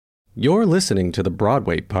You're listening to the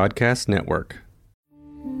Broadway Podcast Network.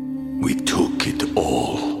 We took it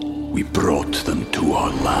all. We brought them to our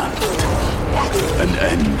land. An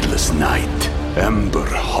endless night, ember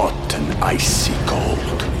hot and icy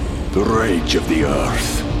cold. The rage of the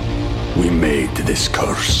earth. We made this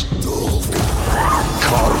curse.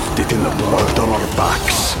 Carved it in the blood on our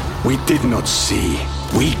backs. We did not see.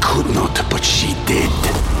 We could not, but she did.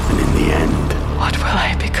 And in the end... What will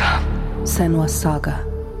I become? Senua's Saga.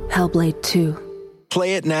 Hellblade 2.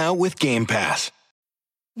 Play it now with Game Pass.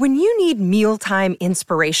 When you need mealtime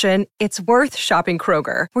inspiration, it's worth shopping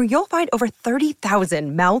Kroger, where you'll find over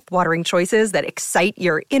 30,000 mouth-watering choices that excite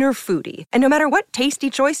your inner foodie. And no matter what tasty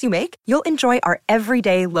choice you make, you'll enjoy our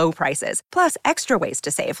everyday low prices, plus extra ways to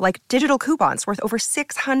save, like digital coupons worth over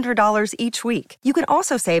 $600 each week. You can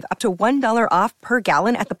also save up to $1 off per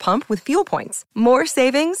gallon at the pump with fuel points. More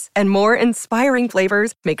savings and more inspiring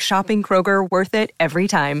flavors make shopping Kroger worth it every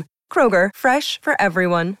time. Kroger, fresh for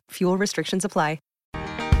everyone. Fuel restrictions apply.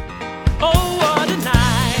 Oh, what a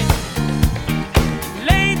night.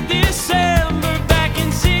 Late December back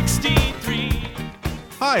in 63.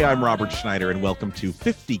 Hi, I'm Robert Schneider, and welcome to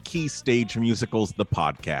 50 Key Stage Musicals, the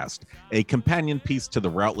podcast, a companion piece to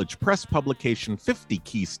the Routledge Press publication 50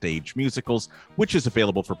 Key Stage Musicals, which is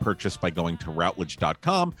available for purchase by going to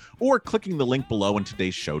routledge.com or clicking the link below in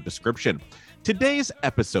today's show description. Today's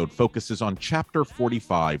episode focuses on Chapter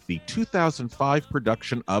 45, the 2005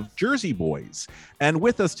 production of Jersey Boys. And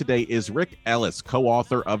with us today is Rick Ellis,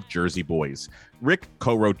 co-author of Jersey Boys. Rick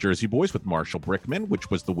co-wrote Jersey Boys with Marshall Brickman,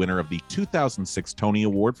 which was the winner of the 2006 Tony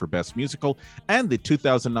Award for Best Musical and the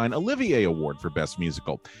 2009 Olivier Award for Best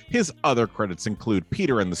Musical. His other credits include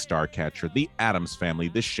Peter and the Starcatcher, The Addams Family,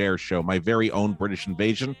 The Cher Show, My Very Own British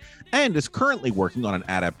Invasion, and is currently working on an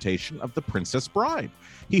adaptation of The Princess Bride.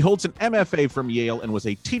 He holds an MFA from Yale and was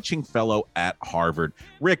a teaching fellow at Harvard.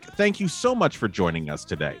 Rick, thank you so much for joining us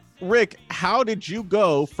today. Rick, how did you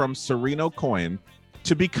go from Sereno Coin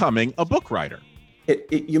to becoming a book writer?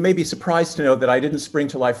 You may be surprised to know that I didn't spring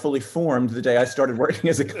to life fully formed the day I started working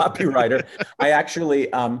as a copywriter. I actually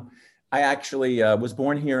was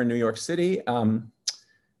born here in New York City, born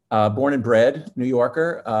and bred New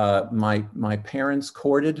Yorker. My parents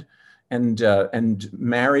courted and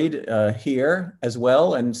married here as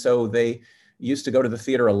well, and so they used to go to the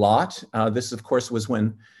theater a lot. This, of course, was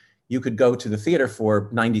when you could go to the theater for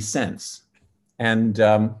 90 cents, and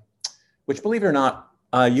which, believe it or not,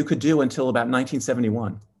 you could do until about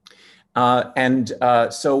 1971.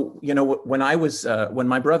 So, you know, when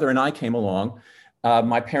my brother and I came along,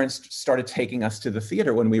 my parents started taking us to the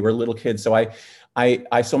theater when we were little kids. So I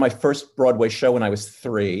saw my first Broadway show when I was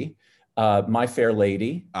 3, My Fair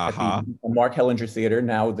Lady, at the Mark Hellinger Theater,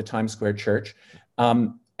 now the Times Square Church. My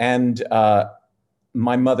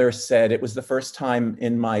mother said it was the first time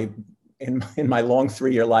in my long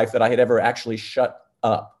 3-year life that I had ever actually shut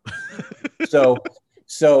up.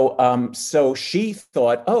 So she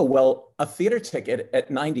thought, oh, well, a theater ticket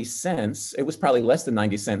at 90 cents, it was probably less than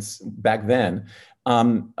 90 cents back then.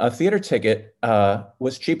 A theater ticket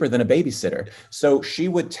was cheaper than a babysitter. So she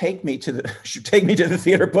would take me to the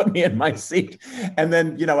theater, put me in my seat. And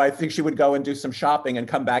then, you know, I think she would go and do some shopping and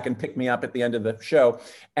come back and pick me up at the end of the show.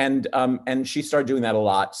 And she started doing that a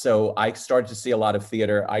lot. So I started to see a lot of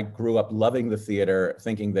theater. I grew up loving the theater,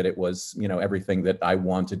 thinking that it was, you know, everything that I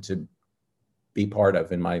wanted to be part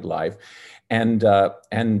of in my life. And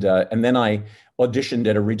then I auditioned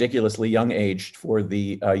at a ridiculously young age for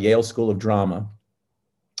the Yale School of Drama,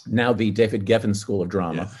 now the David Geffen School of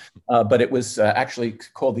Drama. Yes. But it was actually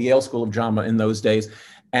called the Yale School of Drama in those days.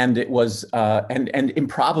 And it was, and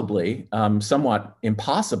improbably, somewhat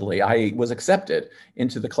impossibly, I was accepted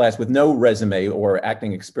into the class with no resume or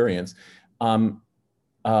acting experience. So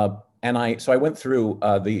I went through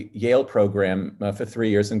the Yale program for 3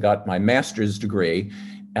 years and got my master's degree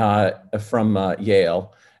from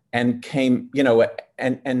Yale, and came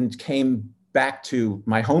back to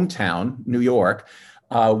my hometown, New York,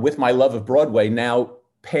 with my love of Broadway, now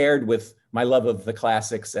paired with my love of the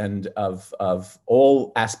classics and of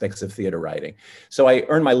all aspects of theater writing. So I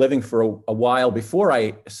earned my living for a while before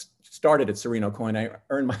I started at Sereno Coin. I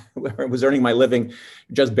was earning my living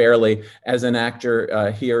just barely as an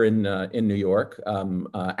actor here in New York,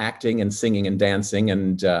 acting and singing and dancing,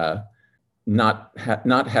 and not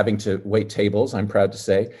having to wait tables, I'm proud to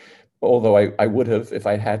say, although I would have if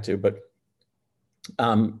I had to. But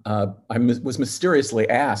I was mysteriously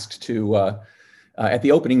asked to, at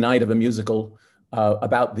the opening night of a musical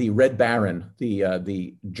about the Red Baron,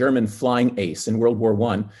 the German flying ace in World War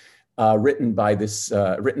I, written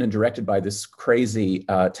and directed by this crazy,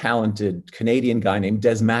 talented Canadian guy named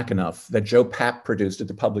Des McAnuff that Joe Papp produced at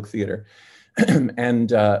the Public Theater.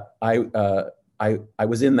 And I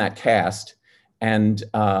was in that cast. And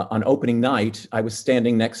on opening night, I was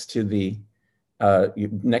standing next to the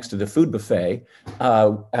food buffet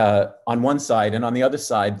on one side, and on the other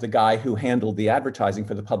side, the guy who handled the advertising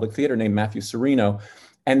for the Public Theater named Matthew Serino.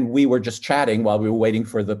 And we were just chatting while we were waiting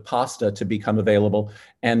for the pasta to become available.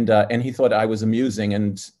 And he thought I was amusing.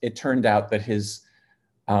 And it turned out that his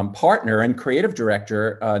partner and creative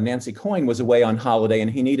director, Nancy Coyne, was away on holiday, and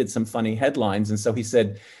he needed some funny headlines. And so he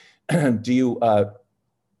said, would you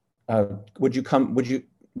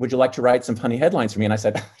like to write some funny headlines for me? And I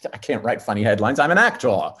said, I can't write funny headlines. I'm an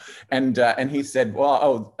actor. And he said,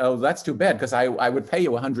 well, oh, that's too bad, because I would pay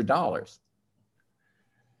you $100.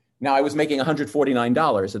 Now, I was making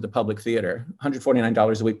 $149 at the Public Theater,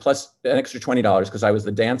 $149 a week, plus an extra $20 because I was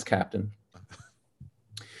the dance captain.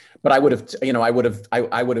 But I would have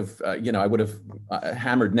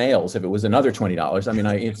hammered nails if it was another $20. I mean,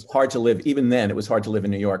 it's hard to live. Even then, it was hard to live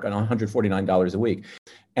in New York on $149 a week.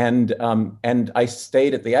 And I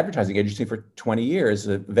stayed at the advertising agency for 20 years,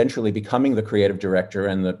 eventually becoming the creative director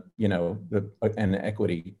and an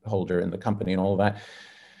equity holder in the company and all of that.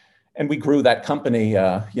 And we grew that company,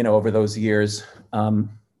 over those years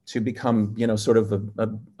to become, sort of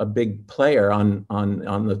a big player on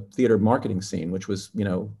the theater marketing scene, which was,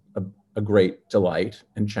 a great delight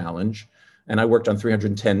and challenge. And I worked on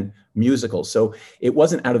 310 musicals. So it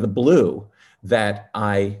wasn't out of the blue that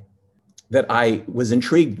I was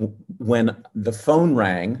intrigued when the phone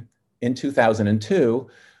rang in 2002,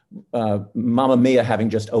 Mamma Mia having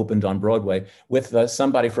just opened on Broadway, with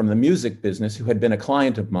somebody from the music business who had been a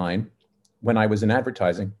client of mine when I was in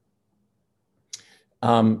advertising,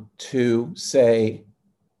 to say,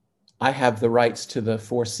 I have the rights to the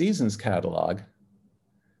Four Seasons catalog.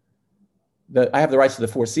 I have the rights to the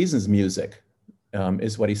Four Seasons music,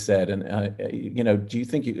 is what he said. And, do you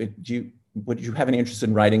think would you have any interest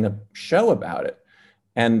in writing a show about it?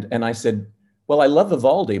 And I said, well, I love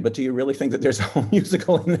Vivaldi, but do you really think that there's a whole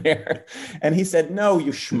musical in there? And he said, no,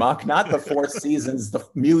 you schmuck, not the Four Seasons, the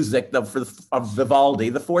music of Vivaldi,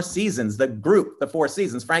 the Four Seasons, the group, the Four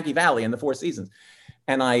Seasons, Frankie Valli and the Four Seasons.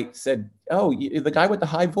 And I said, oh, the guy with the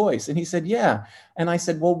high voice. And he said, yeah. And I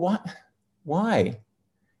said, well, what? Why?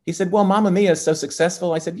 He said, well, Mamma Mia is so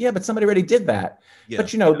successful. I said, yeah, but somebody already did that. Yeah.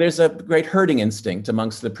 But, there's a great herding instinct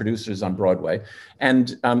amongst the producers on Broadway.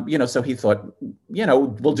 And, so he thought,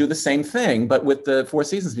 we'll do the same thing, but with the Four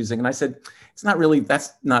Seasons music. And I said,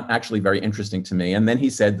 that's not actually very interesting to me. And then he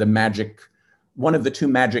said one of the two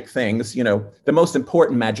magic things, the most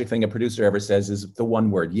important magic thing a producer ever says is the one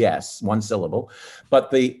word, yes, one syllable. But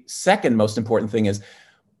the second most important thing is,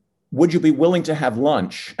 would you be willing to have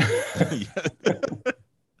lunch?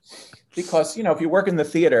 Because, if you work in the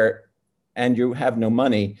theater and you have no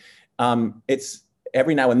money, it's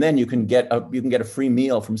every now and then you can get a free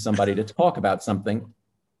meal from somebody to talk about something.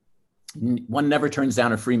 One never turns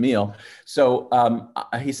down a free meal. So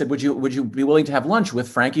he said, would you be willing to have lunch with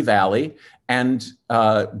Frankie Valli and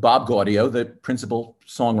Bob Gaudio, the principal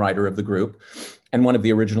songwriter of the group and one of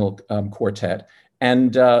the original quartet?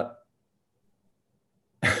 And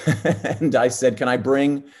and I said, can I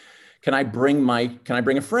bring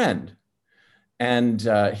a friend? And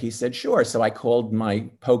he said, sure. So I called my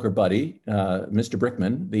poker buddy, Mr.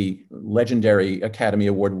 Brickman, the legendary Academy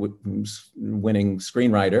Award winning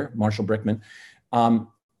screenwriter, Marshall Brickman.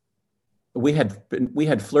 We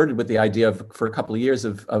had flirted with the idea for a couple of years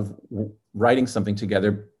of writing something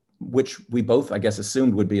together, which we both, I guess,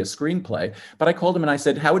 assumed would be a screenplay. But I called him and I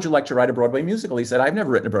said, how would you like to write a Broadway musical? He said, I've never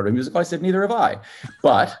written a Broadway musical. I said, neither have I.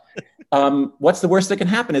 But what's the worst that can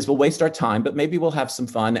happen is we'll waste our time, but maybe we'll have some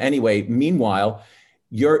fun. Anyway, meanwhile,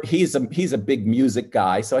 he's a big music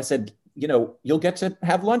guy. So I said, you'll get to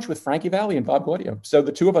have lunch with Frankie Valli and Bob Gaudio. So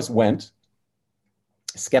the two of us went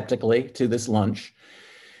skeptically to this lunch.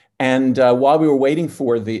 And while we were waiting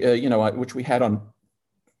for the, which we had at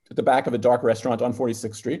the back of a dark restaurant on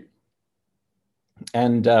 46th Street.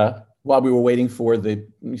 And while we were waiting for the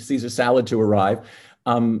Caesar salad to arrive,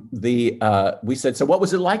 we said, so what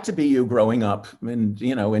was it like to be you growing up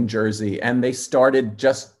in Jersey? And they started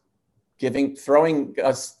just throwing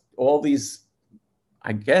us all these,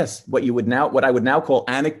 I guess, what I would now call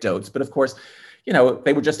anecdotes. But of course,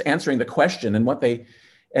 they were just answering the question, and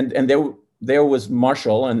there was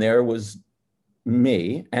Marshall and there was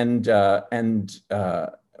me, and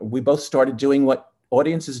we both started doing what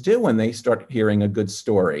audiences do when they start hearing a good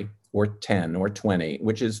story, or 10 or 20,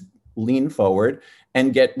 which is lean forward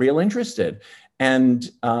and get real interested. And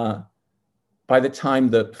by by the time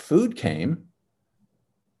the food came,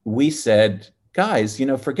 we said, guys,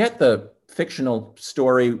 forget the fictional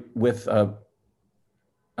story with a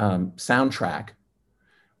soundtrack,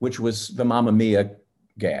 which was the Mamma Mia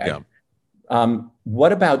gag. Yeah.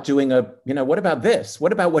 What about doing what about this?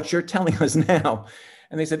 What about what you're telling us now?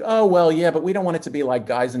 And they said, oh, well, yeah, but we don't want it to be like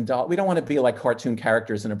Guys and Dolls. We don't want to be like cartoon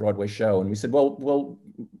characters in a Broadway show. And we said, well,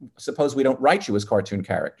 suppose we don't write you as cartoon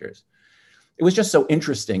characters. It was just so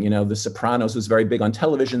interesting. The Sopranos was very big on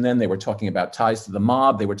television then. They were talking about ties to the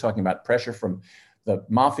mob. They were talking about pressure from the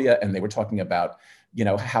mafia. And they were talking about,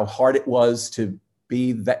 how hard it was to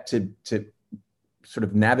be that, to sort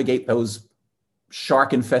of navigate those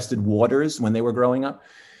shark-infested waters when they were growing up.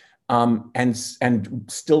 And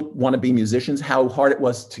still want to be musicians, how hard it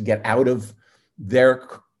was to get out of their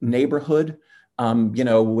neighborhood,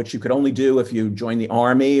 which you could only do if you joined the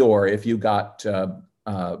army or if you got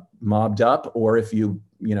mobbed up or if you,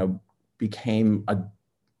 became a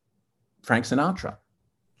Frank Sinatra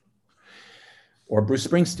or Bruce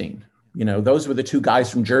Springsteen. Those were the two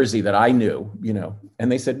guys from Jersey that I knew,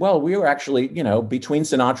 and they said, well, we were actually, between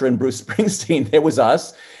Sinatra and Bruce Springsteen, there was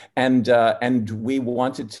us. And we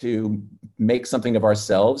wanted to make something of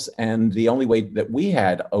ourselves. And the only way that we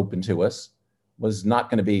had open to us was not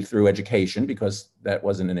going to be through education, because that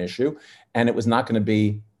wasn't an issue. And it was not going to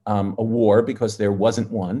be a war, because there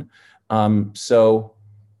wasn't one. So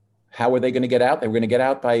how were they going to get out? They were going to get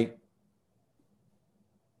out by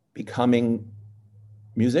becoming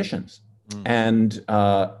musicians. And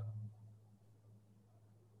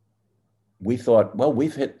we thought, well,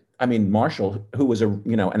 we've hit, Marshall, who was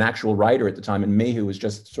an actual writer at the time, and me, who was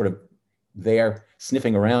just sort of there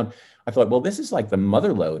sniffing around. I thought, well, this is like the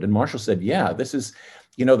mother lode. And Marshall said, yeah, this is,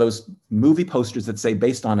 those movie posters that say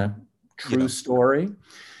based on a true story.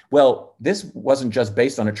 Well, this wasn't just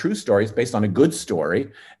based on a true story, it's based on a good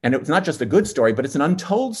story. And it's not just a good story, but it's an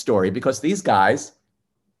untold story, because these guys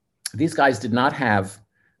did not have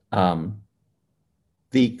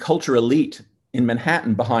the culture elite in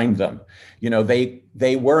Manhattan behind them.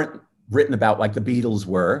 They weren't written about like the Beatles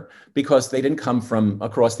were, because they didn't come from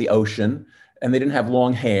across the ocean, and they didn't have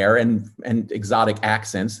long hair and exotic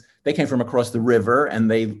accents. They came from across the river,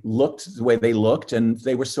 and they looked the way they looked, and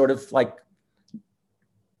they were sort of like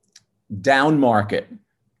down market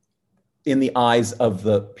in the eyes of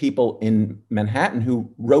the people in Manhattan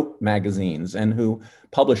who wrote magazines and who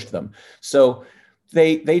published them. So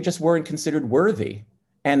they just weren't considered worthy.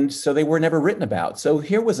 And so they were never written about. So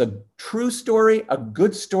here was a true story, a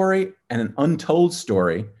good story, and an untold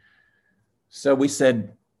story. So we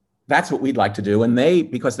said, that's what we'd like to do. And they,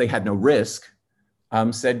 because they had no risk,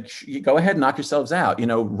 said, go ahead, knock yourselves out.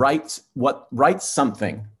 Write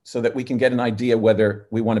something so that we can get an idea whether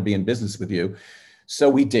we want to be in business with you. So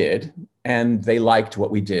we did, and they liked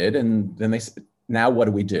what we did. And then they said, now what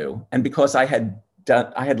do we do? And because I had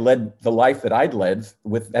led the life that I'd led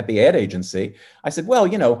at the ad agency, I said, well,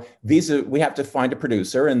 we have to find a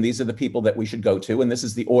producer, and these are the people that we should go to, and this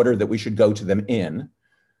is the order that we should go to them in.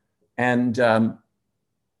 And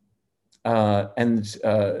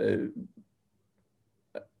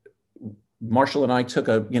Marshall and I took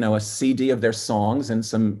a CD of their songs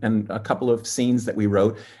and a couple of scenes that we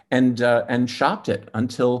wrote, and shopped it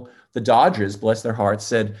until the Dodgers, bless their hearts,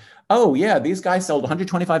 said, oh yeah, these guys sold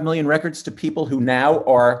 125 million records to people who now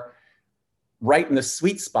are right in the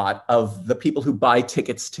sweet spot of the people who buy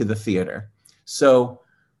tickets to the theater. So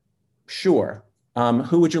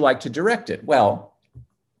who would you like to direct it? Well,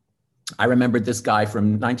 I remembered this guy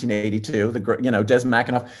from 1982, Des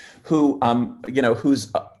McAnuff,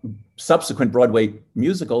 whose subsequent Broadway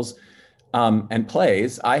musicals and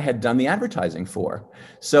plays I had done the advertising for.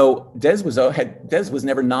 So Des was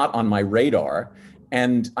never not on my radar.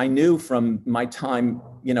 And I knew from my time,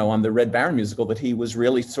 on the Red Baron musical, that he was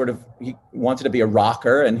really he wanted to be a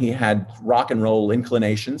rocker, and he had rock and roll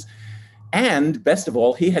inclinations. And best of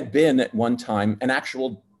all, he had been at one time an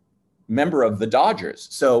actual member of the Dodgers.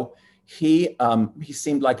 So he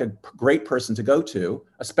seemed like a great person to go to,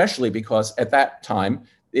 especially because at that time,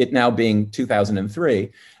 it now being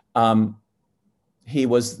 2003, he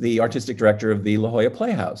was the artistic director of the La Jolla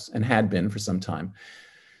Playhouse and had been for some time.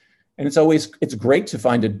 And it's great to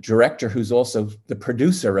find a director who's also the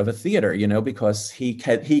producer of a theater, because he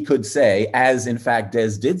could say, as in fact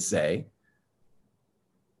Des did say,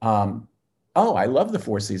 oh, I love the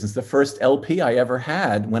Four Seasons. The first LP I ever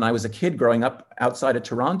had when I was a kid growing up outside of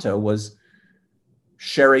Toronto was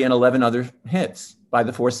Sherry and 11 Other Hits by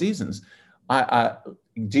the Four Seasons.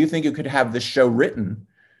 Do you think you could have this show written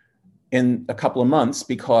in a couple of months?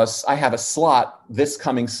 Because I have a slot this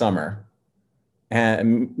coming summer.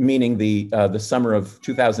 and meaning the summer of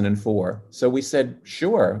 2004. So we said,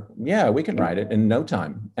 sure, yeah, we can write it in no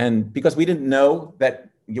time. And because we didn't know that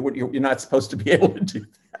you're not supposed to be able to do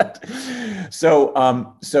that.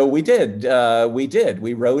 So we did.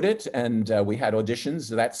 We wrote it, and we had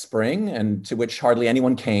auditions that spring, and to which hardly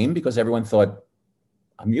anyone came because everyone thought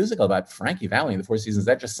a musical about Frankie Valli and the Four Seasons,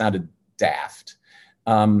 that just sounded daft.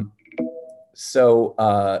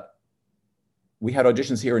 So we had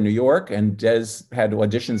auditions here in New York, and Des had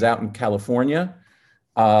auditions out in California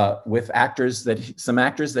with some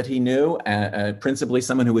actors that he knew, principally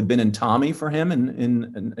someone who had been in Tommy for him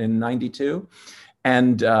in 92.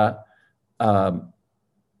 And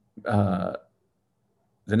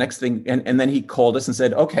the next thing, and then he called us and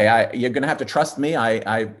said, okay, you're going to have to trust me.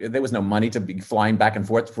 There was no money to be flying back and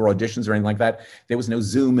forth for auditions or anything like that. There was no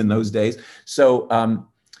Zoom in those days. So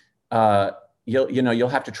you'll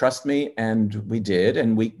have to trust me. And we did.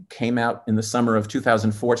 And we came out in the summer of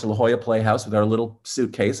 2004 to La Jolla Playhouse with our little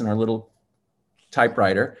suitcase and our little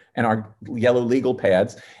typewriter and our yellow legal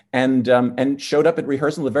pads, and showed up at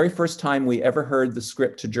rehearsal. The very first time we ever heard the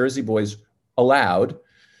script to Jersey Boys aloud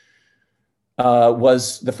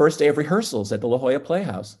was the first day of rehearsals at the La Jolla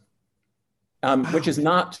Playhouse, which is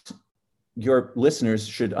not, your listeners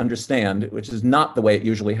should understand, which is not the way it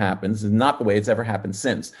usually happens, and not the way it's ever happened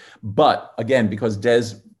since. But again, because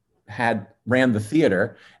Des ran the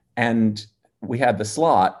theater and we had the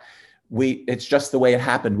slot, it's just the way it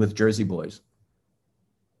happened with Jersey Boys.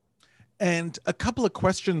 And a couple of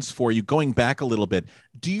questions for you, going back a little bit.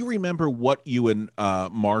 Do you remember what you and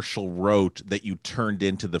Marshall wrote that you turned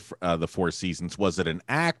into the Four Seasons? Was it an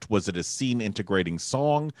act? Was it a scene integrating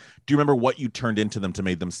song? Do you remember what you turned into them to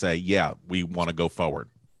make them say, yeah, we want to go forward?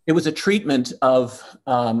 It was a treatment of,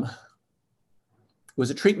 I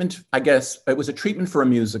guess, it was a treatment for a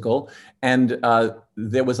musical. And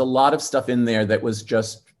there was a lot of stuff in there that was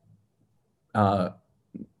just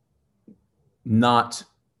not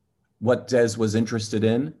what Des was interested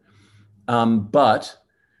in. But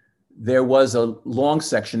there was a long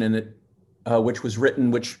section in it, which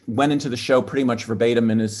went into the show pretty much verbatim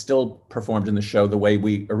and is still performed in the show the way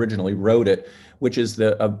we originally wrote it, which is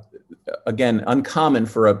again, uncommon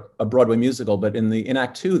for a Broadway musical. But in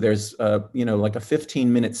Act Two, there's like a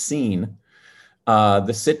 15-minute scene,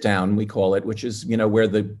 the sit down, we call it, which is, where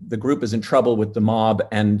the group is in trouble with the mob,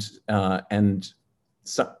 and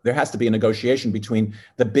so there has to be a negotiation between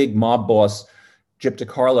the big mob boss, Gyp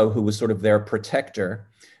DeCarlo, who was sort of their protector,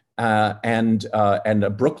 and a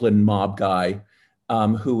Brooklyn mob guy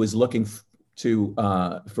who was looking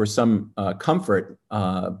for some comfort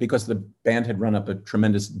because the band had run up a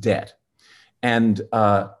tremendous debt. And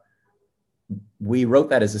we wrote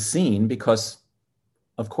that as a scene because,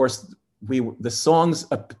 of course, the songs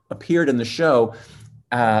appeared in the show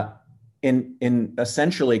in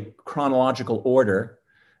essentially chronological order,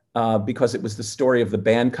 because it was the story of the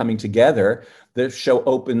band coming together. The show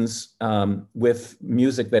opens with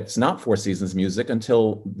music that's not Four Seasons music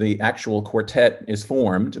until the actual quartet is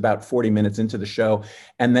formed about 40 minutes into the show.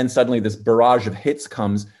 And then suddenly this barrage of hits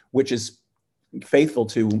comes, which is faithful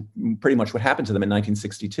to pretty much what happened to them in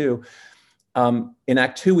 1962. In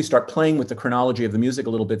Act Two, we start playing with the chronology of the music a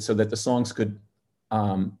little bit so that the songs could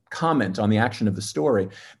comment on the action of the story.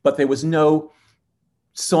 But there was no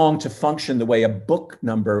song to function the way a book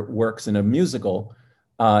number works in a musical,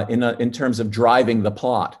 in terms of driving the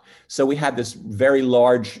plot. So we had this very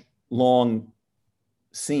large, long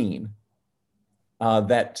scene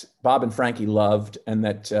that Bob and Frankie loved, and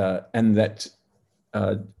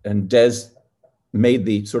Des made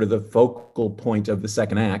the sort of the focal point of the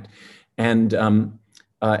second act. So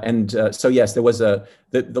yes, there was the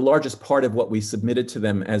largest part of what we submitted to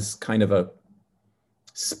them as kind of a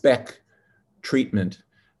spec treatment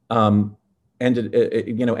ended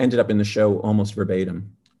up in the show almost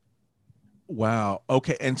verbatim. Wow.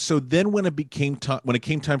 Okay. And so then when it came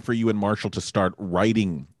time for you and Marshall to start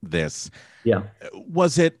writing this, yeah,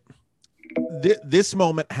 was it this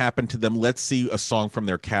moment happened to them? Let's see a song from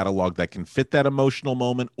their catalog that can fit that emotional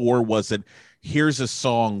moment, or was it, here's a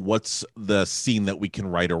song, what's the scene that we can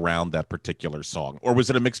write around that particular song, or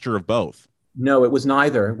was it a mixture of both? No, it was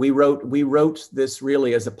neither. We wrote this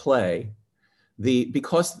really as a play.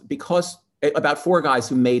 Because about four guys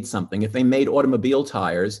who made something. If they made automobile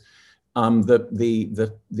tires,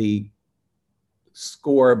 the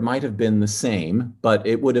score might have been the same, but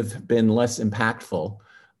it would have been less impactful,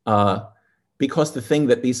 because the thing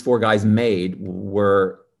that these four guys made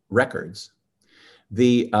were records.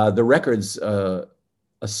 The records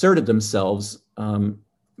asserted themselves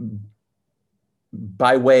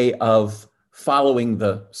by way of following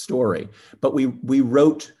the story, but we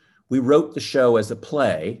we wrote the show as a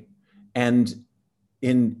play, and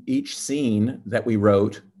in each scene that we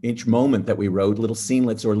wrote, each moment that we wrote, little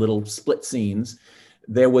scenelets or little split scenes,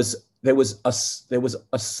 there was a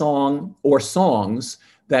song or songs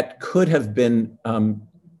that could have been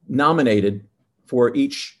nominated for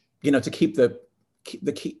each, to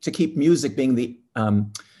keep music being the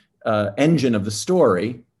engine of the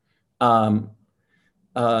story, and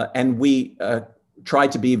we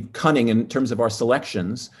tried to be cunning in terms of our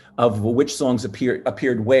selections of which songs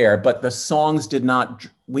appeared where, but the songs did not.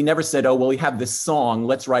 We never said, "Oh, well, we have this song,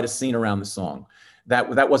 let's write a scene around the song."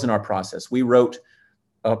 That wasn't our process. We wrote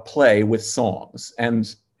a play with songs,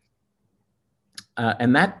 and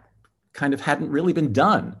that kind of hadn't really been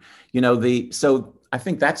done, So I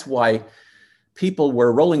think that's why people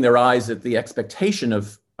were rolling their eyes at the expectation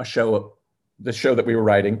of the show that we were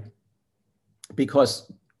writing,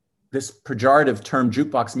 because this pejorative term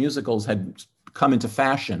jukebox musicals had come into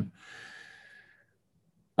fashion.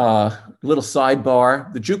 Little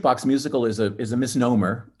sidebar: the jukebox musical is a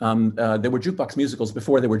misnomer. There were jukebox musicals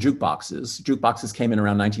before there were jukeboxes. Jukeboxes came in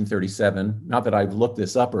around 1937. Not that I've looked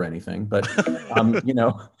this up or anything, but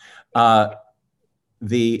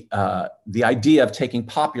the idea of taking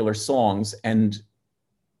popular songs and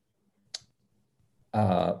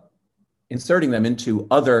inserting them into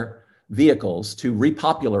other vehicles to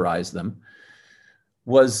repopularize them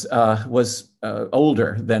was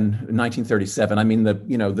older than 1937. I mean,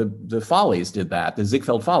 the Follies did that. The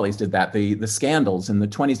Ziegfeld Follies did that. The Scandals in the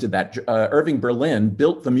 20s did that. Irving Berlin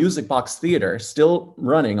built the Music Box Theater, still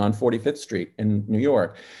running on 45th Street in New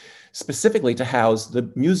York, specifically to house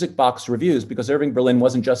the Music Box Reviews, because Irving Berlin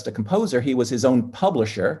wasn't just a composer, he was his own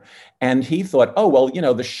publisher. And he thought, oh, well,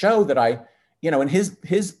 the show that and his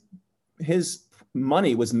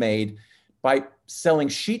money was made by selling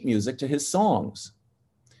sheet music to his songs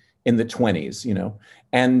in the 20s,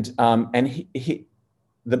 and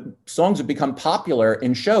the songs would become popular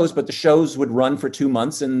in shows, but the shows would run for 2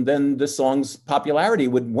 months and then the song's popularity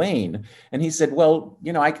would wane. And he said, well,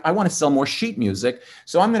 I want to sell more sheet music,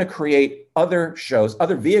 so I'm going to create other shows,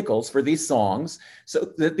 other vehicles for these songs,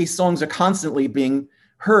 so that these songs are constantly being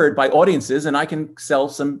heard by audiences, and I can sell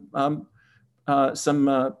some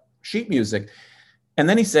sheet music. And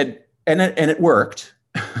then he said, and it worked.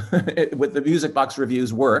 With the Music Box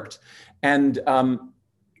Reviews worked, and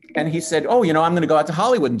he said, oh, I'm going to go out to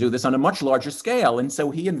Hollywood and do this on a much larger scale. And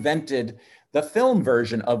so he invented the film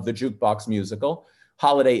version of the jukebox musical,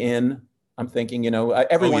 Holiday Inn. I'm thinking,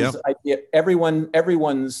 everyone's idea,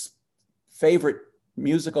 everyone's favorite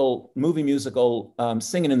movie musical,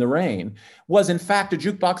 Singing in the Rain, was in fact a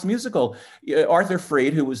jukebox musical. Arthur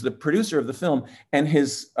Freed, who was the producer of the film, and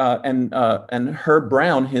and Herb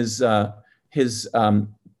Brown, his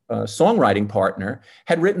songwriting partner,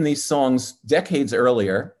 had written these songs decades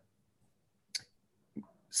earlier,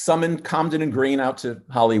 summoned Comden and Green out to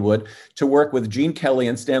Hollywood to work with Gene Kelly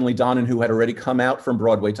and Stanley Donen, who had already come out from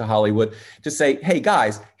Broadway to Hollywood, to say, hey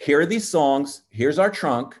guys, here are these songs, here's our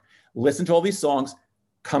trunk, listen to all these songs,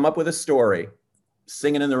 come up with a story,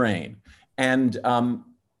 Singing in the Rain. And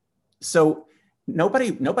so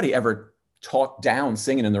nobody ever talked down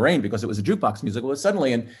Singing in the Rain because it was a jukebox musical. But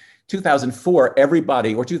suddenly in 2004,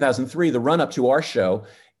 everybody, or 2003, the run up to our show,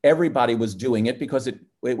 everybody was doing it because it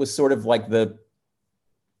was sort of like the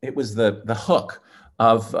hook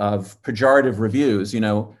of pejorative reviews,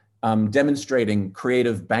 demonstrating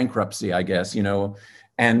creative bankruptcy, I guess,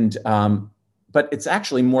 and but it's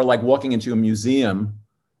actually more like walking into a museum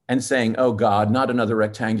and saying, oh God, not another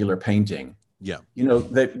rectangular painting. Yeah.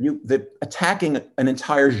 That attacking an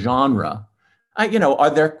entire genre. Are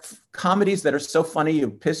there comedies that are so funny you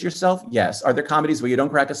piss yourself? Yes. Are there comedies where you don't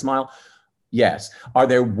crack a smile? Yes. Are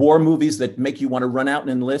there war movies that make you want to run out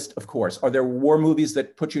and enlist? Of course. Are there war movies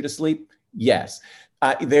that put you to sleep? Yes.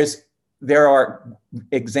 There are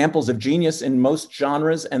examples of genius in most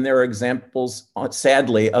genres, and there are examples,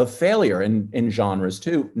 sadly, of failure in genres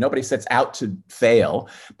too. Nobody sets out to fail,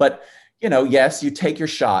 but yes, you take your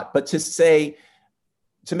shot. But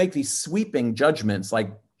to make these sweeping judgments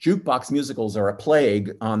like jukebox musicals are a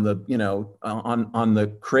plague on the on the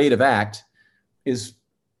creative act is,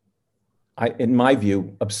 in my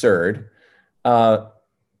view, absurd. But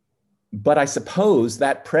I suppose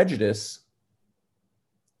that prejudice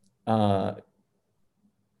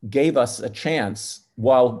gave us a chance,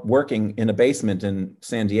 while working in a basement in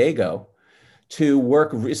San Diego, to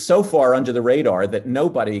work so far under the radar that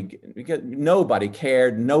nobody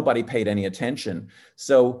cared, nobody paid any attention.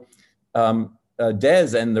 So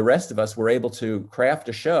Des and the rest of us were able to craft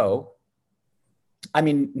a show. I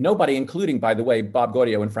mean, nobody, including, by the way, Bob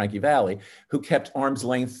Gaudio and Frankie Valli, who kept arm's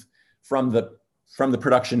length from the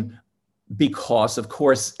production because, of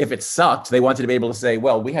course, if it sucked, they wanted to be able to say,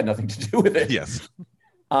 well, we had nothing to do with it. Yes.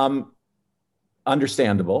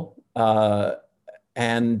 Understandable. We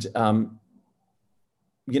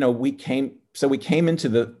came into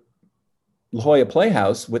the La Jolla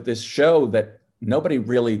Playhouse with this show that nobody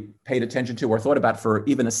really paid attention to or thought about for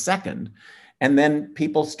even a second. And then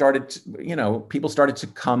people started to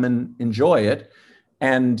come and enjoy it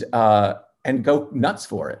and go nuts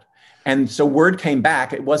for it. And so word came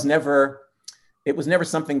back. It was never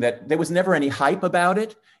something that, there was never any hype about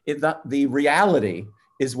it. The reality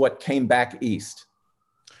is what came back east.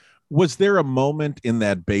 Was there a moment in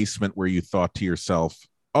that basement where you thought to yourself,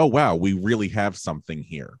 oh, wow, we really have something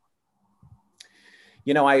here?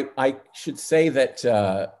 I should say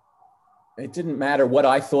that it didn't matter what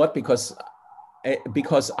I thought because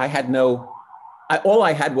I had all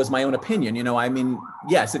I had was my own opinion.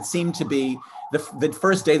 Yes, it seemed to be the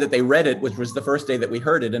first day that they read it, which was the first day that we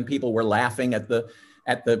heard it, and people were laughing at the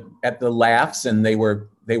laughs, and we were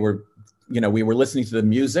listening to the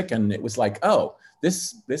music, and it was like, oh,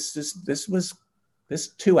 this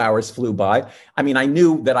 2 hours flew by. I mean, I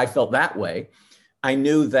knew that I felt that way. I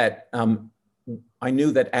knew that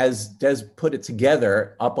as Des put it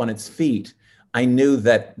together up on its feet, I knew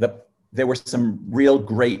that there were some real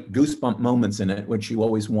great goosebump moments in it, which you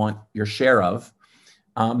always want your share of.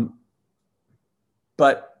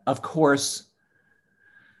 But of course,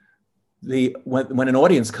 when an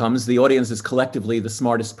audience comes, the audience is collectively the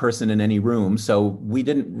smartest person in any room. So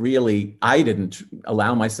I didn't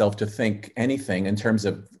allow myself to think anything in terms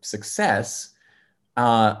of success.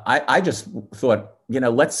 I just thought,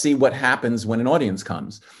 let's see what happens when an audience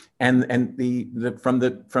comes. And from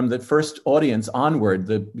the first audience onward,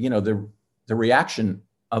 the reaction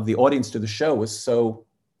of the audience to the show was so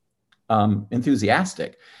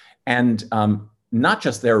enthusiastic, and not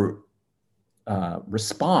just their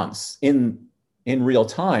response in real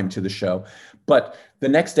time to the show, but the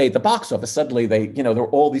next day at the box office, suddenly there were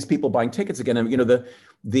all these people buying tickets again, and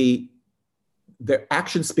their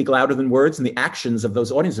actions speak louder than words, and the actions of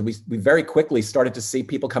those audiences. We very quickly started to see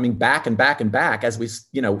people coming back and back and back. As we,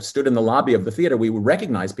 stood in the lobby of the theater, we would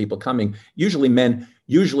recognize people coming, usually men,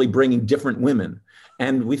 usually bringing different women.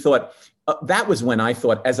 And we thought, that was when I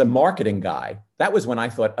thought, as a marketing guy,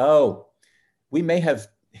 oh, we may have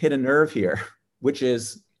hit a nerve here, which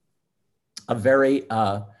is a very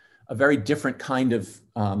different kind of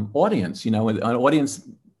audience, an audience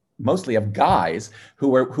mostly of guys who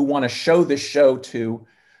want to show this show to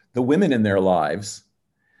the women in their lives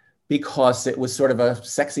because it was sort of a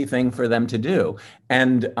sexy thing for them to do.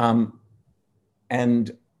 And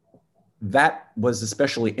that was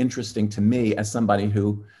especially interesting to me as somebody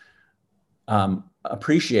who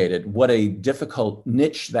appreciated what a difficult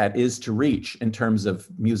niche that is to reach in terms of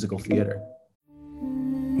musical theater.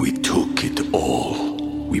 We took it all.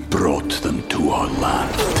 We brought them to our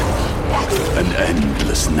land. An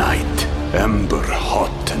endless night, ember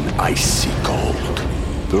hot and icy cold.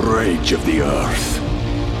 The rage of the earth.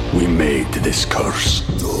 We made this curse.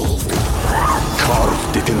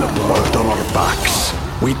 Carved it in the blood on our backs.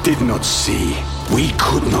 We did not see. We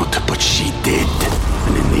could not, but she did.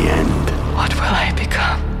 And in the end, what will I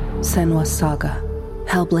become? Senua's Saga.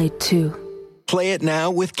 Hellblade 2. Play it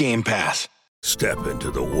now with Game Pass. Step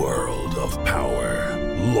into the world of power,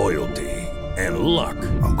 loyalty, and luck.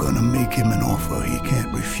 I'm gonna make him an offer he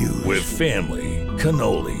can't refuse. With family,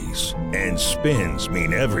 cannolis, and spins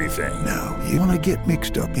mean everything. Now, you wanna get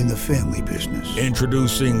mixed up in the family business.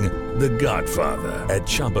 Introducing The Godfather at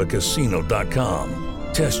ChumbaCasino.com.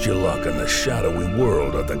 Test your luck in the shadowy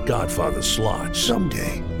world of The Godfather slot.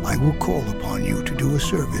 Someday, I will call upon you to do a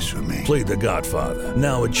service for me. Play The Godfather,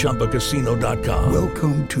 now at ChumbaCasino.com.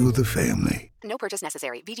 Welcome to the family. No purchase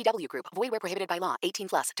necessary. VGW Group. Void where prohibited by law.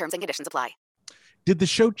 18+. Terms and conditions apply. Did the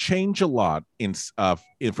show change a lot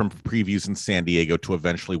from previews in San Diego to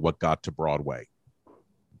eventually what got to Broadway?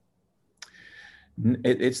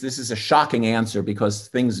 This is a shocking answer because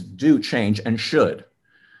things do change and should.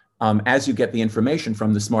 As you get the information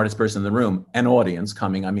from the smartest person in the room, an audience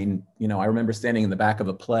coming. I mean, I remember standing in the back of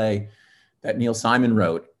a play that Neil Simon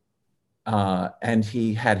wrote, and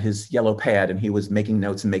he had his yellow pad and he was making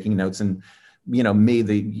notes. And, me,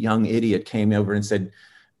 the young idiot, came over and said,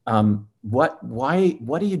 what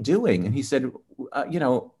are you doing? And he said,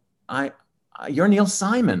 you're Neil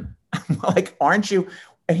Simon. Like, aren't you?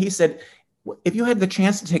 And he said, if you had the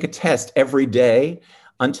chance to take a test every day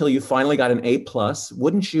until you finally got an A+,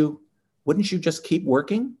 wouldn't you just keep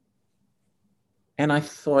working? And I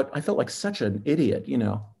felt like such an idiot,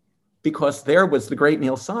 because there was the great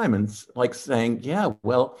Neil Simon, like saying, yeah,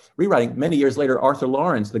 well, rewriting. Many years later, Arthur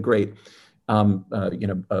Lawrence, the great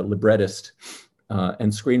a librettist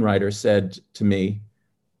and screenwriter, said to me,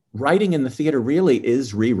 writing in the theater really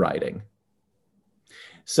is rewriting.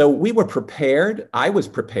 So we were prepared. I was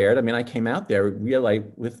prepared. I mean, I came out there really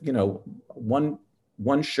with,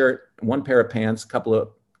 one shirt, one pair of pants, a couple of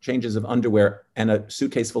changes of underwear, and a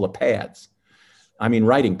suitcase full of pads. I mean,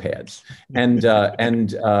 writing pads. But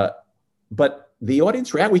the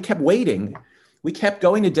audience reacted. We kept waiting. We kept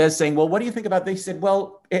going to Des saying, well, what do you think about this? He said,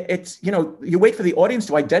 well, it's, you wait for the audience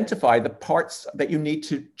to identify the parts that you need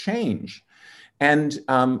to change. And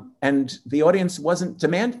the audience wasn't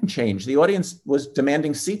demanding change. The audience was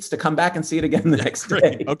demanding seats to come back and see it again the next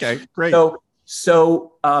day. Okay, great.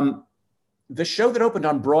 So the show that opened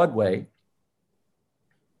on Broadway,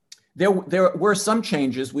 there were some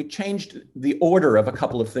changes. We changed the order of a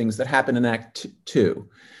couple of things that happened in Act 2,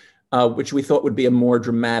 which we thought would be a more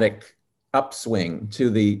dramatic upswing to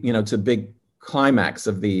the, to big climax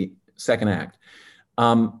of the second act.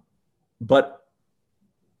 But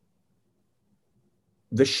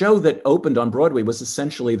the show that opened on Broadway was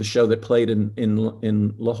essentially the show that played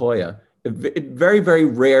in La Jolla. It very, very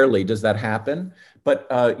rarely does that happen, but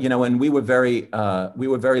and we were very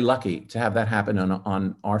lucky to have that happen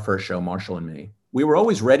on our first show, Marshall and Me. We were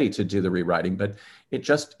always ready to do the rewriting, but it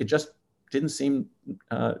just didn't seem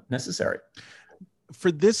necessary.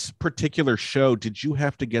 For this particular show, did you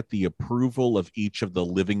have to get the approval of each of the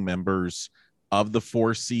living members of the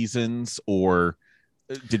Four Seasons, or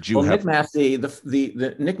did you have... Nick Massey,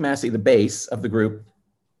 Nick Massey, the bass of the group,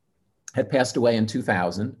 had passed away in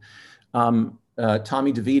 2000. Tommy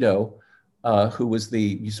DeVito, who was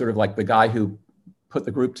the guy who put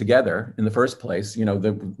the group together in the first place,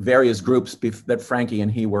 the various groups that Frankie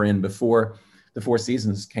and he were in before the Four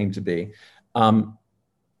Seasons came to be.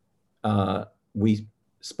 We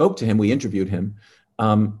spoke to him, we interviewed him,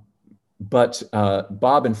 but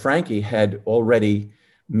Bob and Frankie had already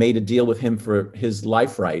made a deal with him for his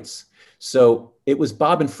life rights. So it was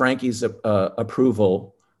Bob and Frankie's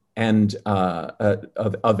approval and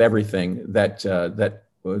of everything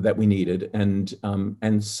that we needed,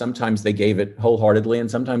 and sometimes they gave it wholeheartedly, and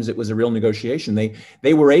sometimes it was a real negotiation. They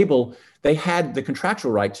had the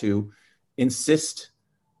contractual right to insist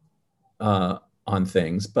on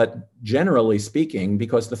things, but generally speaking,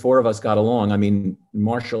 because the four of us got along, I mean,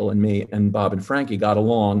 Marshall and me and Bob and Frankie got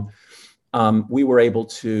along, we were able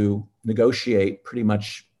to negotiate pretty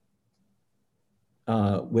much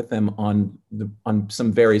with them on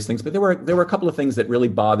some various things. But there were a couple of things that really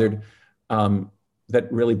bothered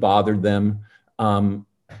them.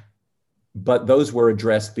 But those were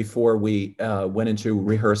addressed before we went into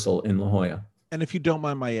rehearsal in La Jolla. And if you don't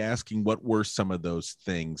mind my asking, what were some of those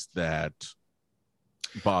things that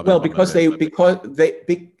Bob? Well, because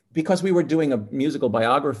we were doing a musical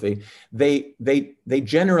biography, it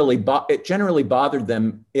generally bothered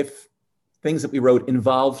them if things that we wrote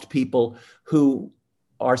involved people who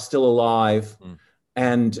are still alive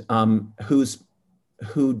and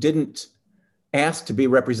who didn't ask to be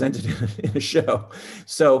represented in a show.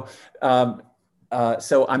 So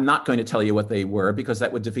I'm not going to tell you what they were, because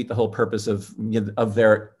that would defeat the whole purpose of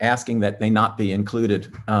their asking that they not be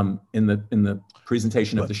included in the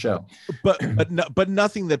presentation of the show. But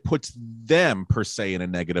nothing that puts them per se in a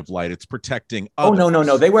negative light. It's protecting others. Oh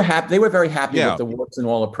no. They were happy. They were very happy with the warts and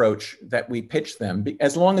all approach that we pitched them,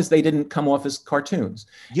 as long as they didn't come off as cartoons.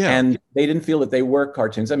 Yeah. And they didn't feel that they were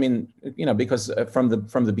cartoons. I mean, because from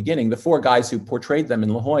the beginning, the four guys who portrayed them in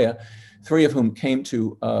La Jolla, three of whom came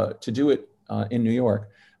to do it in New York,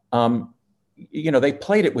 they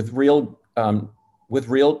played it with real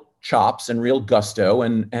chops and real gusto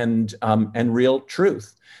and real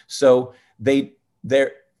truth. So their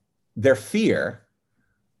fear,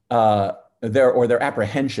 their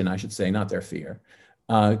apprehension, I should say, not their fear,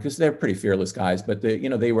 because they're pretty fearless guys, but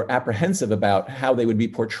they were apprehensive about how they would be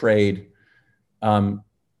portrayed, and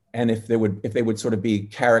if they would sort of be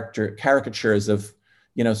caricatures of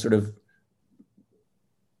sort of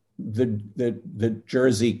the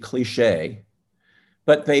Jersey cliche,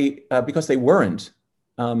 but they because they weren't.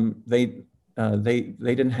 They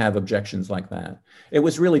didn't have objections like that. It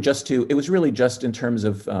was really just in terms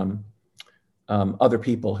of other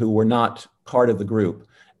people who were not part of the group,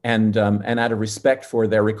 and out of respect for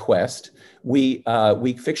their request, we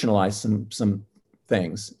fictionalized some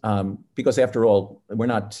things, because after all, we're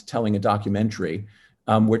not telling a documentary,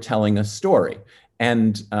 we're telling a story,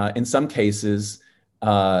 and in some cases,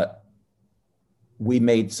 we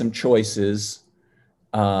made some choices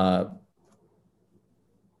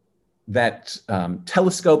that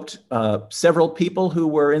telescoped several people who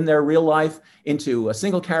were in their real life into a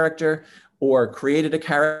single character, or created a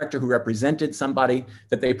character who represented somebody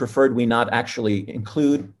that they preferred we not actually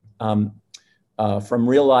include from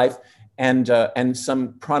real life, and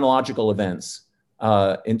some chronological events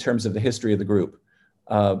in terms of the history of the group.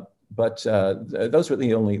 But those were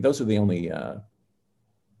the only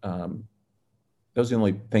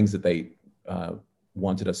things that they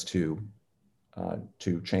wanted us to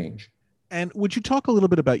change. And would you talk a little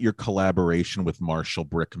bit about your collaboration with Marshall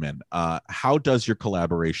Brickman? How does your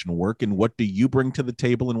collaboration work, and what do you bring to the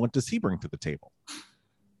table, and what does he bring to the table?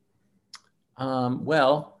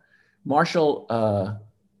 Well, Marshall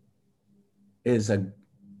is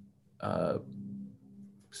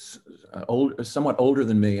somewhat older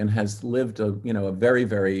than me and has lived a very,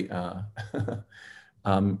 very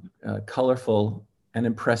colorful and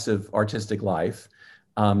impressive artistic life,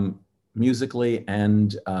 musically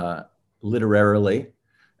and literarily.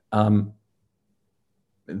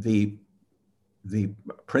 The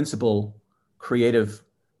principal creative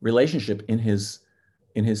relationship in his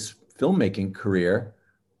filmmaking career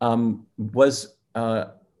was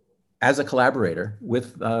as a collaborator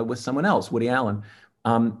with someone else, Woody Allen.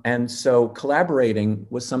 And so collaborating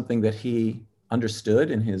was something that he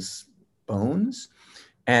understood in his bones.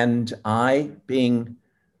 And I, being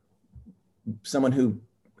someone who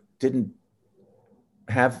didn't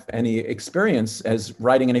have any experience as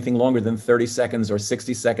writing anything longer than 30 seconds or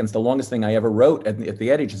 60 seconds. The longest thing I ever wrote at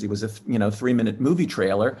the Ed Agency was a 3-minute movie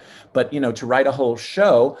trailer. But to write a whole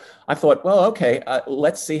show, I thought, well, okay,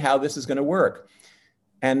 let's see how this is going to work.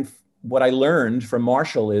 And what I learned from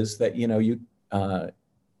Marshall is that a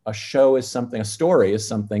show is something, a story is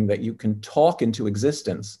something that you can talk into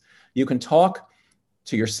existence. You can talk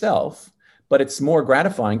to yourself, but it's more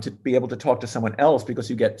gratifying to be able to talk to someone else because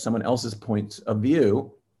you get someone else's point of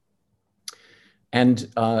view.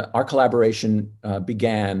 And our collaboration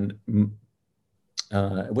began,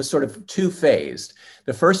 it was sort of two-phased.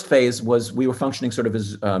 The first phase was we were functioning sort of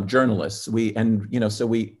as journalists.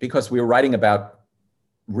 Because we were writing about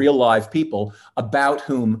real live people about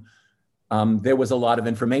whom there was a lot of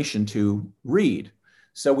information to read.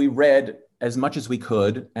 So we read as much as we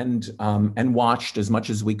could and watched as much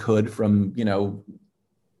as we could from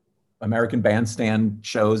American Bandstand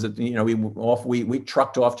shows. We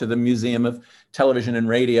trucked off to the Museum of Television and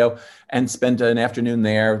Radio and spent an afternoon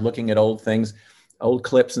there looking at old things, old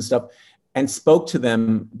clips and stuff, and spoke to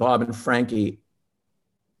them, Bob and Frankie,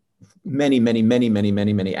 many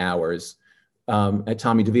hours. At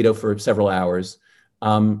Tommy DeVito for several hours,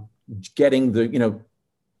 getting the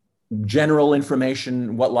general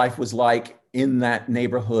information, what life was like in that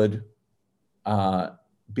neighborhood,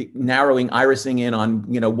 irising in on,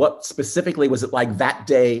 what specifically was it like that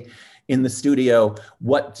day in the studio?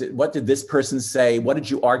 What did this person say? What did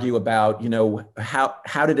you argue about?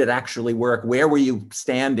 How did it actually work? Where were you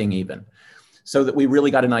standing even? So that we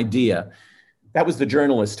really got an idea. That was the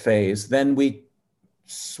journalist phase. Then we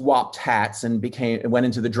swapped hats and went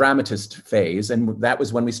into the dramatist phase. And that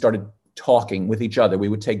was when we started talking with each other. We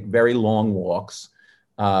would take very long walks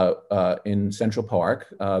in Central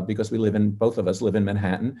Park because both of us live in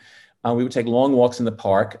Manhattan. We would take long walks in the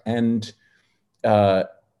park and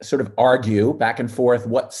sort of argue back and forth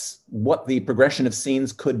what the progression of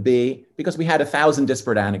scenes could be, because we had 1,000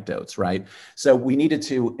 disparate anecdotes, right? So we needed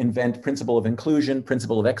to invent principle of inclusion,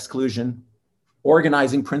 principle of exclusion,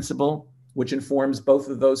 organizing principle, which informs both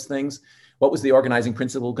of those things. What was the organizing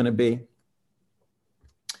principle going to be?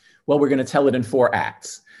 Well, we're going to tell it in 4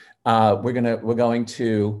 acts. It's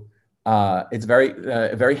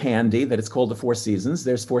very handy that it's called the 4 seasons.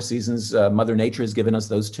 There's 4 seasons. Mother Nature has given us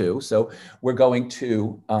those too. So we're going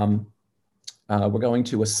to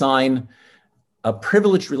assign a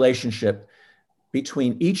privileged relationship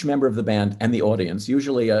between each member of the band and the audience.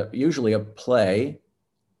 Usually a play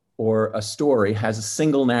or a story has a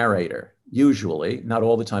single narrator, not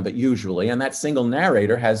all the time, but usually. And that single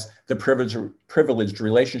narrator has the privileged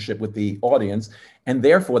relationship with the audience. And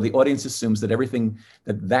therefore, the audience assumes that everything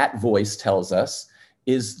that voice tells us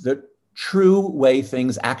is the true way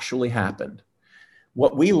things actually happened.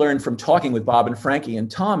 What we learned from talking with Bob and Frankie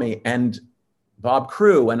and Tommy and Bob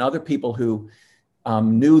Crew and other people who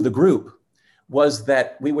knew the group was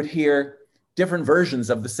that we would hear different versions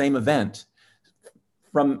of the same event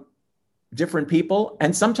from different people.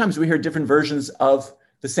 And sometimes we hear different versions of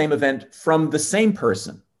the same event from the same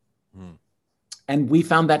person. And we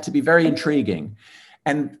found that to be very intriguing.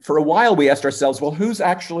 And for a while we asked ourselves, well, who's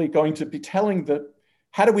actually going to be telling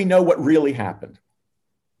how do we know what really happened?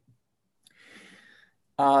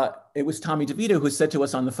 It was Tommy DeVito who said to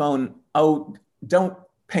us on the phone, oh, don't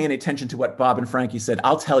pay any attention to what Bob and Frankie said.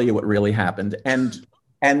 I'll tell you what really happened. And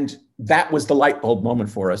that was the light bulb moment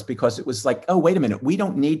for us, because it was like, oh, wait a minute, we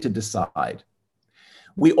don't need to decide.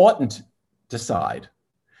 We oughtn't decide.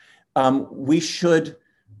 We should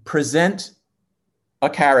present a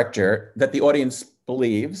character that the audience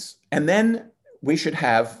believes, and then we should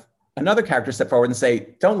have another character step forward and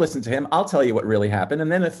say, don't listen to him, I'll tell you what really happened.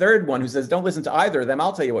 And then a third one who says, don't listen to either of them,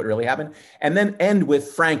 I'll tell you what really happened. And then end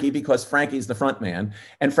with Frankie, because Frankie's the front man.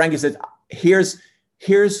 And Frankie says,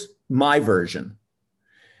 here's my version.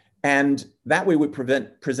 And that way we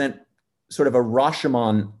present sort of a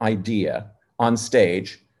Rashomon idea on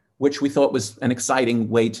stage, which we thought was an exciting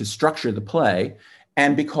way to structure the play.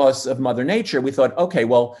 And because of Mother Nature, we thought, okay,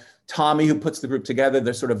 well, Tommy, who puts the group together,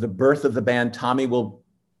 the sort of the birth of the band, Tommy will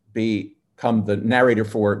become the narrator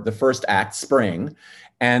for the first act, Spring.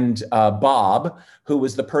 And Bob, who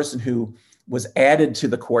was the person who was added to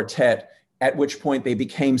the quartet, at which point they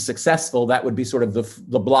became successful. That would be sort of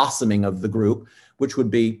the blossoming of the group, which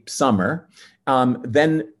would be Summer.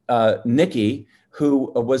 Then Nikki,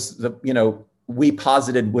 who was we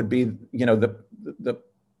posited would be, the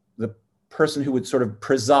person who would sort of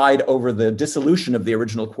preside over the dissolution of the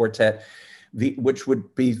original quartet, which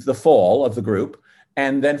would be the fall of the group.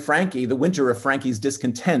 And then Frankie, the winter of Frankie's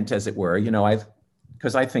discontent, as it were,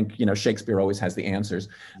 because I think, Shakespeare always has the answers.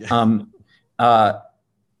 Yeah.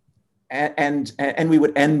 And we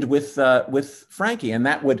would end with Frankie, and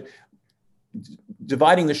that would,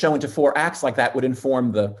 dividing the show into 4 acts like that would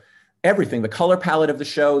inform everything, the color palette of the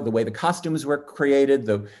show, the way the costumes were created,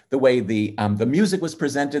 the way the music was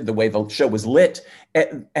presented, the way the show was lit,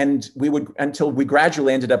 and we would, until we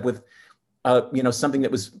gradually ended up with something that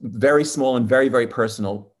was very small and very, very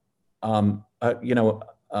personal,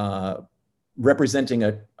 representing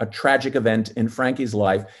a tragic event in Frankie's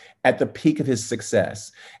life at the peak of his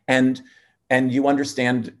success. And you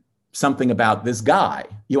understand something about this guy.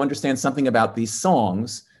 You understand something about these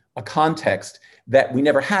songs, a context that we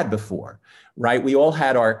never had before, right? We all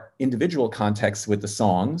had our individual contexts with the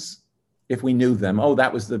songs, if we knew them. Oh,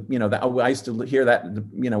 that was I used to hear that,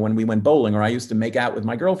 when we went bowling, or I used to make out with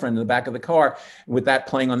my girlfriend in the back of the car with that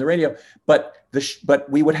playing on the radio. But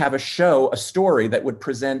we would have a story that would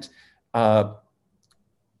present what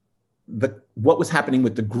was happening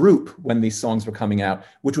with the group when these songs were coming out,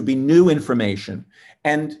 which would be new information.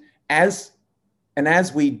 And as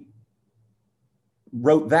we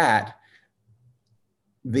wrote that,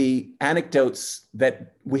 the anecdotes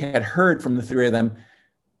that we had heard from the 3 of them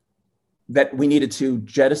that we needed to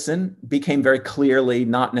jettison became very clearly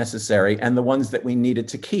not necessary, and the ones that we needed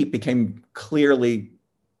to keep became clearly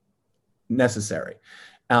necessary.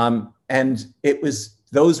 And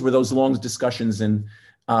those were those long discussions and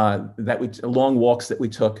long walks that we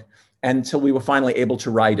took until we were finally able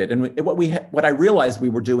to write it. And what I realized we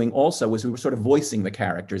were doing also was we were sort of voicing the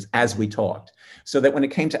characters as we talked, so that when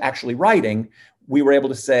it came to actually writing, we were able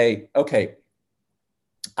to say, okay,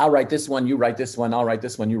 I'll write this one, you write this one, I'll write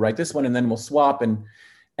this one, you write this one, and then we'll swap. And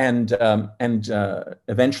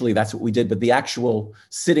eventually that's what we did. But the actual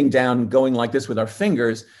sitting down, going like this with our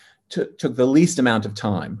fingers, took the least amount of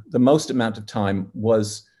time. The most amount of time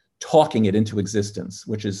was talking it into existence,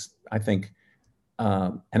 which is, I think,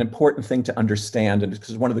 an important thing to understand. And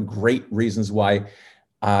it's one of the great reasons why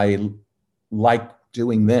I like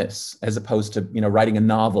doing this, as opposed to writing a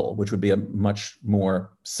novel, which would be a much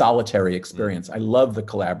more solitary experience. I love the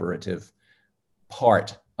collaborative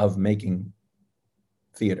part of making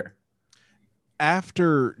theater.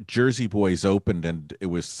 After Jersey Boys opened and it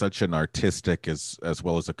was such an artistic as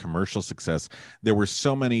well as a commercial success, there were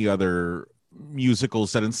so many other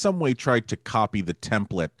musicals that in some way tried to copy the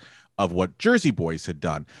template of what Jersey Boys had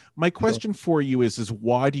done. My question for you is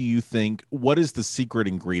why do you think, what is the secret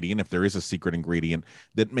ingredient, if there is a secret ingredient,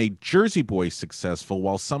 that made Jersey Boys successful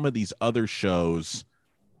while some of these other shows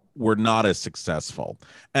were not as successful?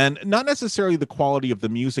 And not necessarily the quality of the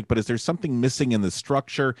music, but is there something missing in the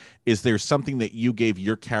structure? Is there something that you gave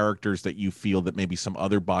your characters that you feel that maybe some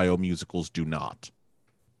other bio musicals do not?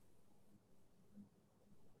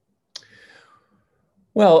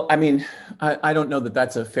 Well, I mean, I don't know that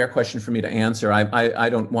that's a fair question for me to answer. I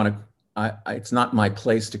don't want to, it's not my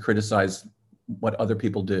place to criticize what other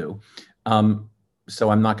people do. So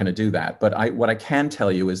I'm not going to do that. But what I can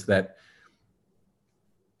tell you is that,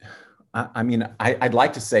 I'd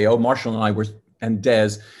like to say, Marshall and I and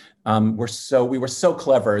Des, we were so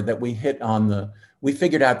clever that we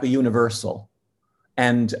figured out the universal.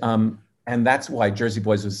 And that's why Jersey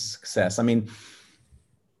Boys was a success. I mean,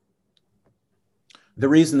 the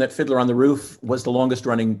reason that Fiddler on the Roof was the longest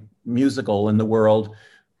running musical in the world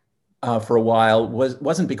for a while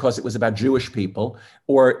wasn't because it was about Jewish people,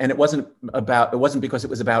 and it wasn't because it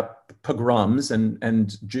was about pogroms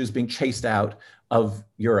and Jews being chased out of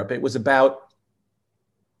Europe. It was about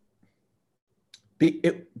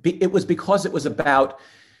it was because it was about,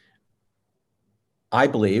 I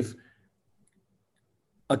believe,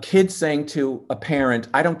 a kid saying to a parent,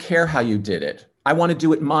 I don't care how you did it. I want to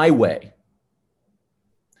do it my way.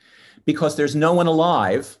 Because there's no one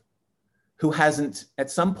alive who hasn't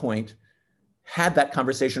at some point had that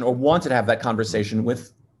conversation or wanted to have that conversation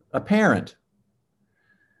with a parent.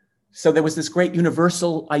 So there was this great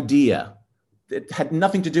universal idea that had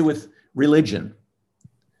nothing to do with religion.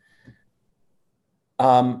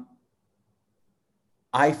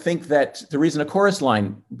 I think that the reason A Chorus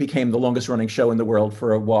Line became the longest running show in the world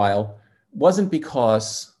for a while wasn't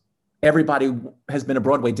because everybody has been a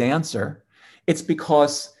Broadway dancer. It's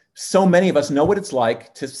because so many of us know what it's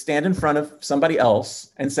like to stand in front of somebody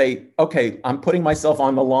else and say, okay, I'm putting myself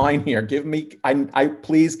on the line here.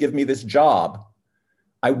 Please give me this job.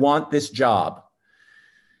 I want this job.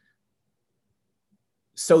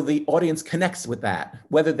 So the audience connects with that,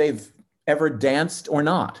 whether they've ever danced or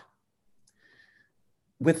not.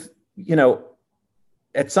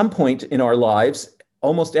 At some point in our lives,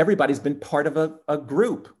 almost everybody's been part of a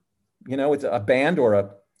group. It's a band or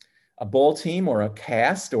a ball team or a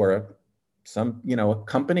cast or a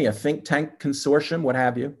company, a think tank consortium, what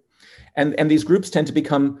have you. And these groups tend to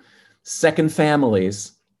become second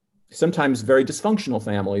families, sometimes very dysfunctional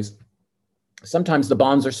families. Sometimes the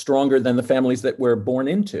bonds are stronger than the families that we're born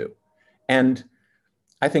into. And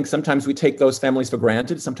I think sometimes we take those families for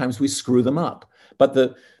granted. Sometimes we screw them up. But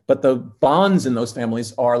the bonds in those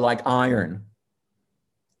families are like iron.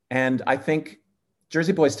 And I think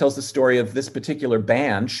Jersey Boys tells the story of this particular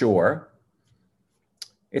band, sure.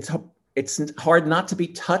 It's hard not to be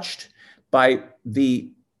touched by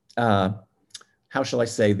the, the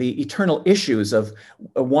eternal issues of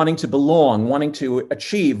wanting to belong, wanting to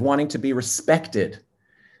achieve, wanting to be respected,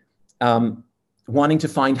 wanting to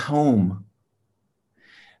find home.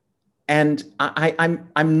 And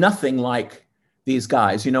I'm nothing like these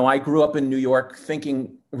guys. I grew up in New York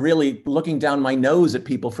really looking down my nose at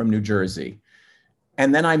people from New Jersey.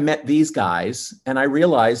 And then I met these guys and I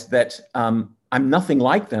realized that I'm nothing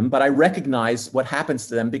like them, but I recognize what happens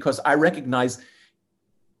to them because I recognize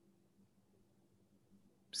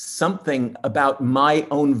something about my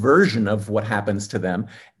own version of what happens to them.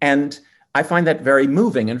 And I find that very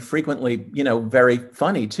moving and frequently, very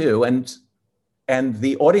funny too. And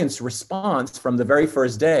the audience response from the very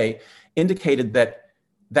first day indicated that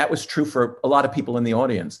was true for a lot of people in the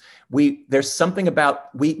audience. There's something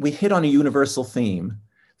about, we hit on a universal theme,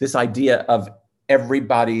 this idea of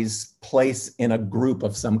everybody's place in a group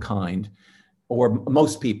of some kind, or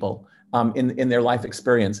most people in their life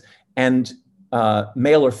experience. And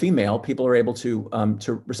male or female, people are able to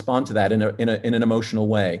respond to that in an emotional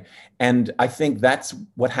way. And I think that's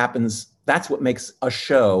what happens, that's what makes a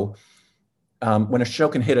show, when a show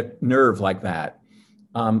can hit a nerve like that.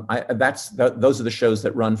 Those are the shows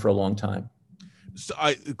that run for a long time. So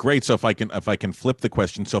great. So if I can flip the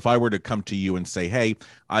question. So if I were to come to you and say, hey,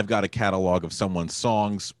 I've got a catalog of someone's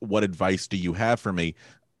songs, what advice do you have for me?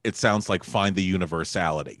 It sounds like find the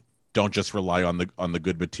universality. Don't just rely on the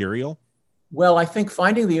good material. Well, I think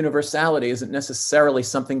finding the universality isn't necessarily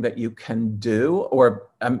something that you can do, or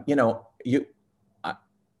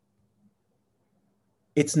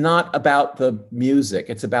it's not about the music,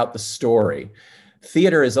 it's about the story.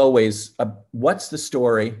 Theater is always, what's the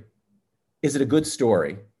story? Is it a good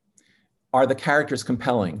story? Are the characters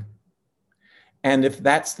compelling? And if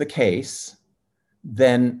that's the case,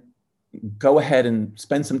 then go ahead and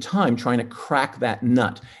spend some time trying to crack that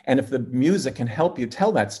nut. And if the music can help you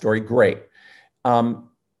tell that story, great.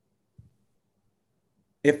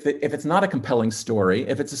 If it's not a compelling story,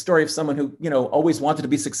 if it's a story of someone who, always wanted to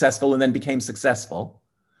be successful and then became successful,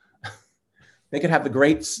 they could have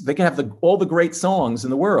all the great songs in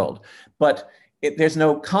the world, but there's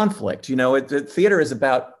no conflict. Theater is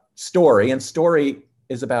about story, and story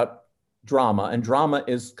is about drama, and drama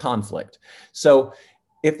is conflict. So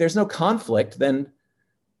if there's no conflict, then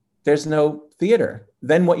there's no theater.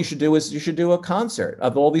 Then what you should do is you should do a concert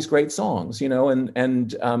of all these great songs, but you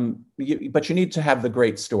need to have the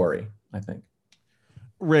great story, I think.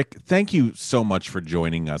 Rick, thank you so much for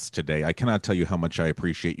joining us today. I cannot tell you how much I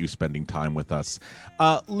appreciate you spending time with us.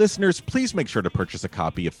 Listeners, please make sure to purchase a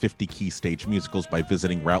copy of 50 Key Stage Musicals by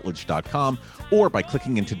visiting Routledge.com or by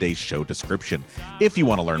clicking in today's show description. If you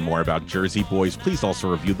want to learn more about Jersey Boys, please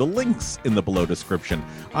also review the links in the below description.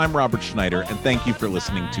 I'm Robert Schneider, and thank you for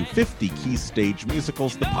listening to 50 Key Stage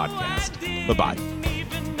Musicals, the podcast. Bye-bye.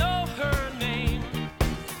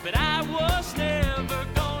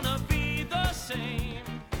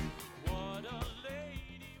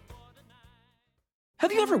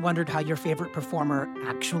 you ever wondered how your favorite performer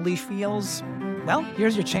actually feels? Well,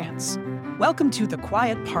 here's your chance. Welcome to The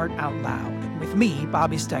Quiet Part Out Loud with me,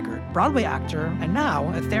 Bobby Steggert, Broadway actor and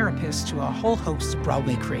now a therapist to a whole host of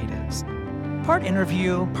Broadway creatives. Part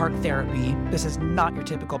interview, part therapy, this is not your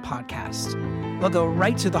typical podcast. We'll go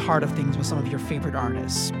right to the heart of things with some of your favorite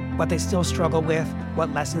artists, what they still struggle with,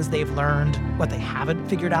 what lessons they've learned, what they haven't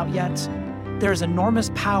figured out yet. There's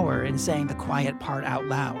enormous power in saying the quiet part out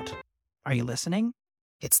loud. Are you listening?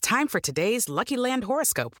 It's time for today's Lucky Land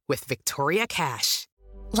horoscope with Victoria Cash.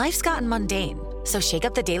 Life's gotten mundane, so shake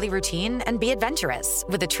up the daily routine and be adventurous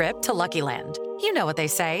with a trip to Lucky Land. You know what they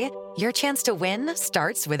say, your chance to win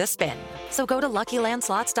starts with a spin. So go to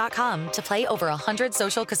LuckyLandSlots.com to play over 100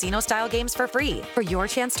 social casino-style games for free for your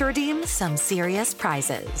chance to redeem some serious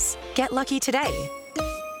prizes. Get lucky today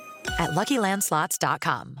at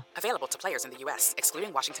LuckyLandSlots.com. Available to players in the U.S.,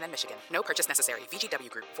 excluding Washington and Michigan. No purchase necessary. VGW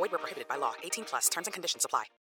Group. Void where prohibited by law. 18+. Terms and conditions apply.